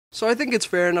So I think it's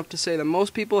fair enough to say that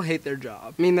most people hate their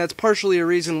job. I mean, that's partially a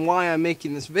reason why I'm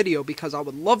making this video, because I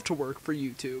would love to work for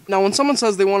YouTube. Now, when someone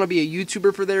says they want to be a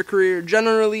YouTuber for their career,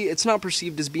 generally, it's not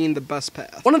perceived as being the best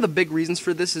path. One of the big reasons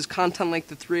for this is content like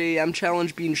the 3am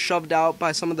challenge being shoved out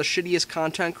by some of the shittiest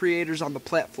content creators on the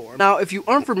platform. Now, if you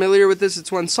aren't familiar with this,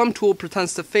 it's when some tool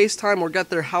pretends to FaceTime or get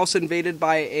their house invaded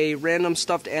by a random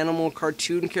stuffed animal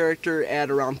cartoon character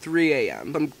at around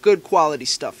 3am. Some good quality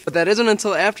stuff. But that isn't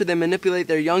until after they manipulate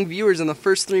their young viewers in the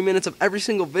first 3 minutes of every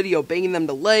single video, begging them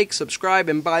to like, subscribe,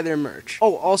 and buy their merch.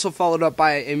 Oh, also followed up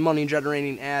by a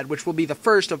money-generating ad, which will be the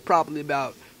first of probably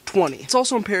about 20. It's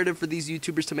also imperative for these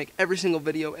YouTubers to make every single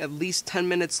video at least 10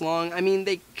 minutes long. I mean,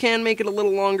 they can make it a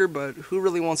little longer, but who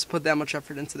really wants to put that much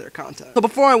effort into their content? So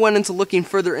before I went into looking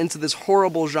further into this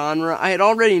horrible genre, I had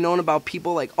already known about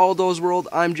people like Aldo's World,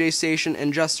 I'm J Station,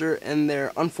 and Jester, and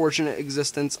their unfortunate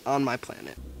existence on my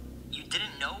planet. You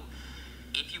didn't know?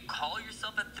 If you call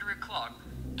yourself at 3 o'clock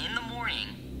in the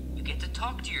morning, you get to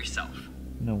talk to yourself.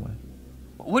 No way.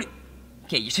 What?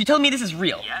 Okay, so you telling me this is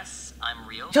real? Yes, I'm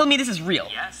real. You telling me this is real?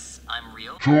 Yes, I'm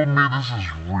real. Tell me this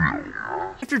is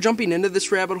real. After jumping into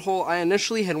this rabbit hole, I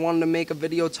initially had wanted to make a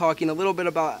video talking a little bit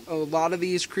about a lot of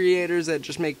these creators that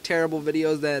just make terrible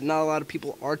videos that not a lot of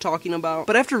people are talking about.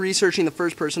 But after researching the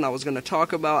first person I was going to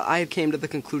talk about, I came to the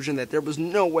conclusion that there was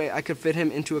no way I could fit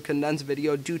him into a condensed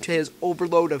video due to his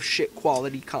overload of shit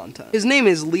quality content. His name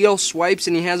is Leoswipes,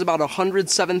 and he has about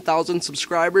 107,000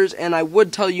 subscribers, and I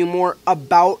would tell you more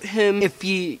about him if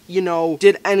he,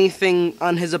 did anything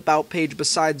on his about page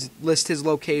besides list his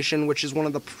location, which is one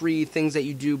of the things that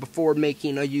you do before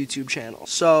making a YouTube channel.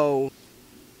 So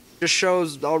just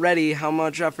shows already how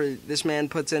much effort this man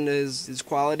puts into his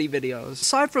quality videos.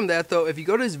 Aside from that though, if you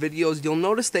go to his videos, you'll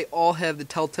notice they all have the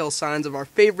telltale signs of our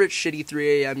favorite shitty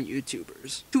 3am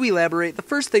YouTubers. To elaborate, the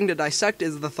first thing to dissect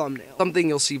is the thumbnail. Something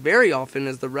you'll see very often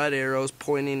is the red arrows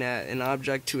pointing at an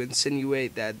object to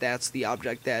insinuate that that's the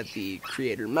object that the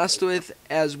creator messed with,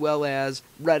 as well as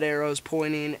red arrows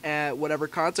pointing at whatever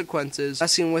consequences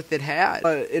messing with it had.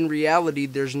 But in reality,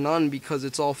 there's none because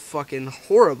it's all fucking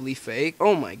horribly fake.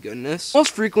 Oh my goodness.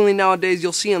 Most frequently nowadays,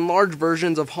 you'll see enlarged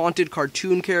versions of haunted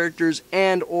cartoon characters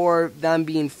and or them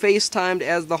being FaceTimed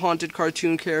as the haunted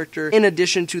cartoon character, in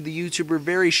addition to the YouTuber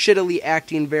very shittily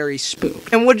acting very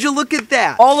spooked. And would you look at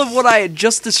that? All of what I had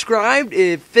just described,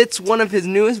 it fits one of his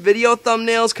newest video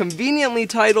thumbnails, conveniently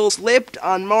titled Slipped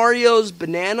on Mario's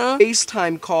Banana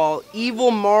FaceTime Call,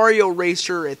 Evil Mario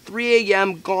Racer at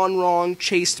 3am Gone Wrong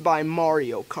Chased by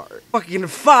Mario Kart. Fucking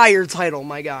fire title,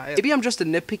 my guy. Maybe I'm just a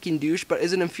nitpicking douche, but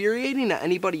is it infuriating to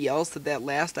anybody else that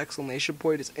last exclamation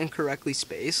point is incorrectly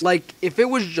spaced? Like, if it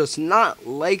was just not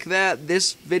like that,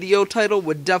 this video title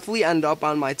would definitely end up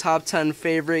on my top 10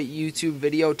 favorite YouTube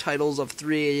video titles of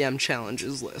 3am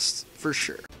challenges list, for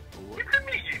sure. It's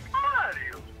me,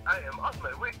 Mario. I am on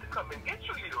my way to come and get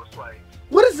you, Leoswipes.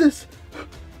 What is this?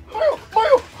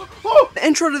 Mario! The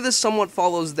intro to this somewhat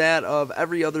follows that of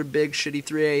every other big shitty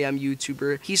 3am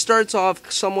YouTuber. He starts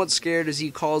off somewhat scared as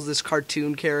he calls this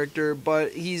cartoon character,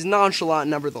 but he's nonchalant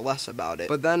nevertheless about it.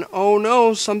 But then, oh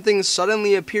no, something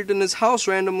suddenly appeared in his house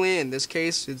randomly. In this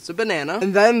case, it's a banana.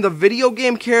 And then the video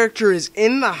game character is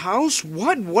in the house?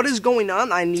 What is going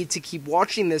on? I need to keep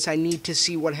watching this. I need to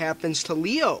see what happens to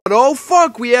Leo. But oh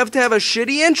fuck, we have to have a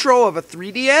shitty intro of a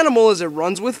 3D animal as it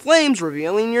runs with flames,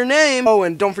 revealing your name. Oh,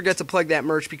 and don't forget to plug that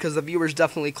merch because the viewers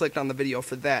definitely clicked on the video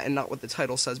for that and not what the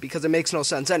title says, because it makes no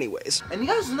sense anyways. And you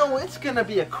guys know it's gonna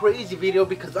be a crazy video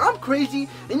because I'm crazy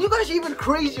and you guys are even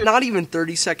crazier. Not even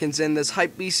 30 seconds in, this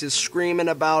hype beast is screaming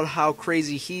about how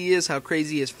crazy he is, how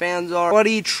crazy his fans are.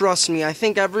 Buddy, trust me, I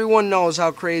think everyone knows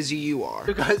how crazy you are.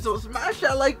 You guys, so smash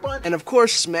that like button. And of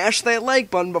course, smash that like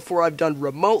button before I've done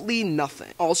remotely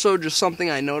nothing. Also, just something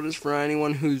I noticed for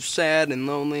anyone who's sad and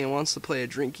lonely and wants to play a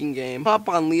drinking game, hop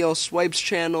on Leoswipes'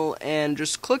 channel and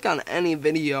just click on any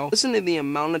video. Listen to the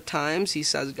amount of times he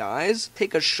says, guys,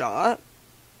 take a shot.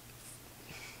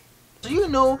 So you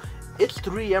know, it's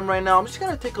 3am right now. I'm just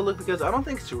gonna take a look because I don't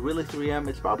think it's really 3am.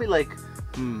 It's probably like,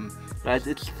 guys,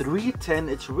 it's 3:10.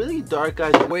 It's really dark,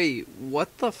 guys. Wait,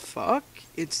 what the fuck?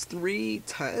 It's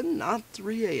 3:10, not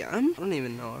 3am? I don't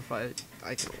even know if I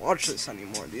can watch this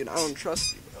anymore, dude. I don't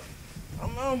trust you, bro. I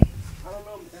don't know,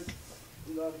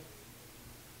 man.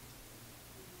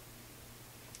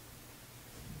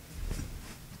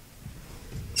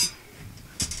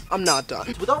 I'm not done.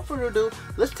 Without further ado,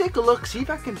 let's take a look, see if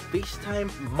I can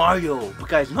FaceTime Mario. But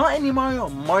guys, not any Mario,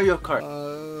 Mario Kart.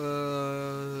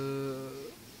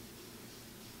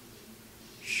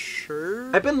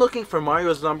 Sure. I've been looking for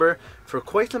Mario's number for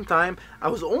quite some time. I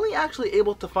was only actually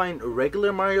able to find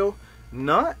regular Mario,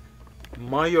 not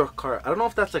Mario Kart. I don't know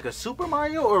if that's like a Super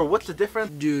Mario or what's the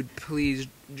difference. Dude, please,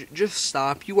 just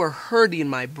stop. You are hurting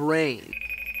my brain.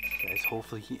 Guys,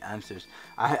 hopefully he answers.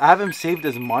 I have him saved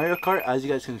as Mario Kart, as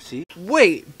you guys can see.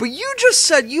 Wait, but you just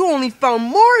said you only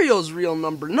found Mario's real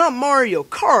number, not Mario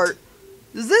Kart.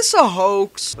 Is this a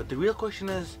hoax? But the real question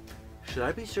is, should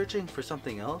I be searching for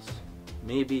something else?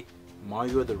 Maybe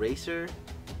Mario the Racer?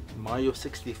 Mario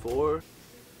 64?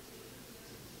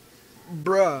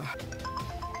 Bruh.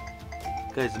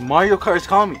 Guys, Mario Kart is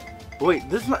calling me. Wait,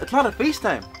 it's not a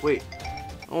FaceTime. Wait.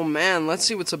 Oh man, let's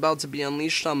see what's about to be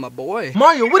unleashed on my boy.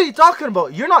 Mario, what are you talking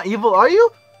about? You're not evil, are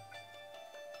you?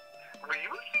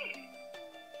 Really?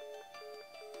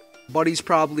 Buddy's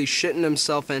probably shitting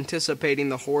himself anticipating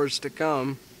the horrors to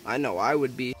come. I know I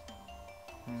would be.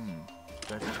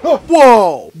 Oh,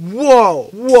 whoa! Whoa!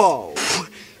 Whoa!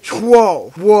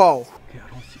 Whoa! Whoa! okay, I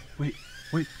don't see.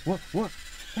 Wait, what?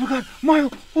 Oh my god,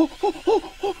 Mario!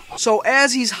 Oh. So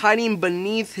as he's hiding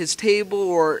beneath his table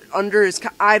or under his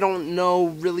I don't know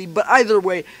really, but either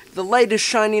way, the light is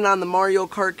shining on the Mario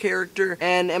Kart character.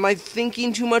 And am I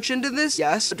thinking too much into this?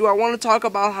 Yes. Do I want to talk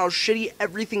about how shitty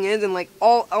everything is and like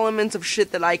all elements of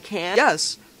shit that I can?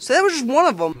 Yes. So that was just one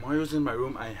of them. Mario's in my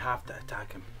room, I have to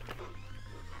attack him.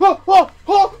 Oh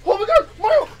my god,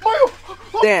 Mario!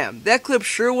 Damn, that clip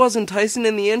sure was enticing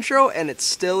in the intro, and it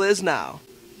still is now.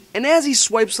 And as he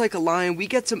swipes like a lion, we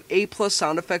get some A+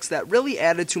 sound effects that really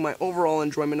added to my overall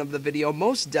enjoyment of the video,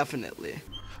 most definitely.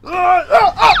 What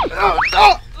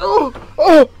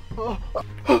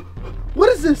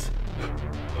is this?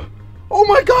 Oh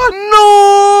my god!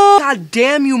 No! God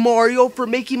damn you, Mario, for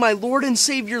making my Lord and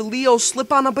Savior Leo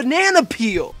slip on a banana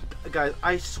peel! Guys,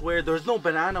 I swear there's no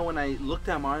banana when I looked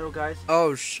at Mario, guys.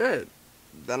 Oh shit.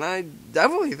 Then I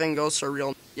definitely think ghosts are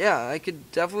real. Yeah, I could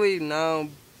definitely now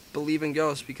believe in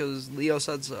ghosts because Leo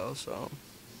said so,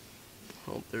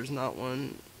 hope there's not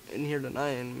one in here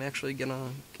tonight. I'm actually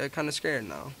gonna get kind of scared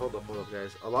now. Hold up,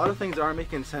 guys. A lot of things aren't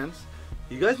making sense.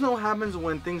 You guys know what happens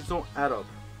when things don't add up.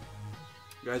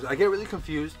 Guys, I get really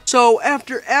confused. So,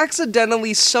 after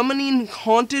accidentally summoning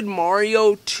Haunted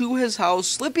Mario to his house,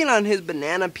 slipping on his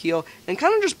banana peel, and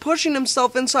kind of just pushing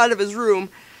himself inside of his room,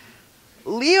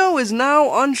 Leo is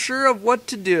now unsure of what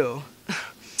to do.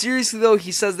 Seriously though,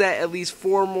 he says that at least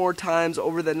 4 more times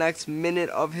over the next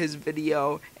minute of his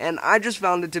video, and I just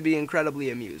found it to be incredibly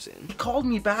amusing. He called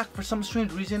me back for some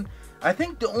strange reason. I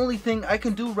think the only thing I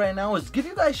can do right now is give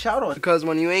you guys shoutouts. Because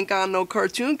when you ain't got no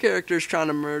cartoon characters trying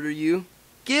to murder you,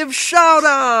 give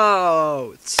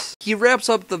shoutouts! He wraps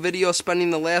up the video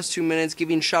spending the last 2 minutes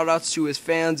giving shoutouts to his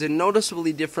fans in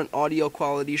noticeably different audio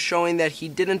quality, showing that he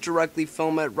didn't directly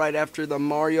film it right after the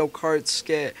Mario Kart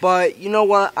skit. But you know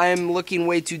what? I'm looking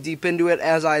way too deep into it,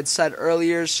 as I had said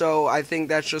earlier, so I think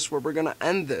that's just where we're gonna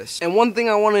end this. And one thing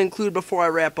I want to include before I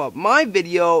wrap up my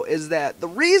video is that the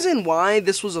reason why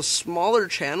this was a smaller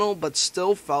channel but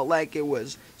still felt like it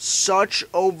was such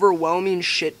overwhelming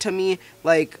shit to me,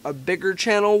 like a bigger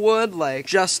channel would, like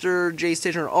Jester,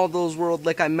 J-Station, or all those world,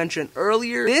 like I mentioned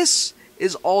earlier. This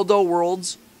is Aldo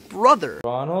World's brother.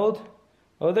 Ronald?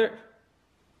 Oh, there.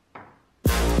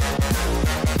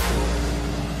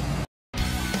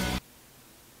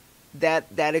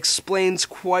 That explains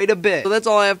quite a bit. So that's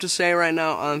all I have to say right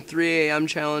now on 3am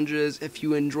challenges. If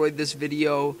you enjoyed this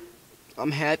video,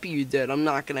 I'm happy you did. I'm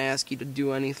not gonna ask you to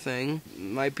do anything.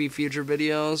 Might be future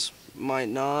videos, might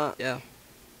not. Yeah.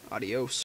 Adios.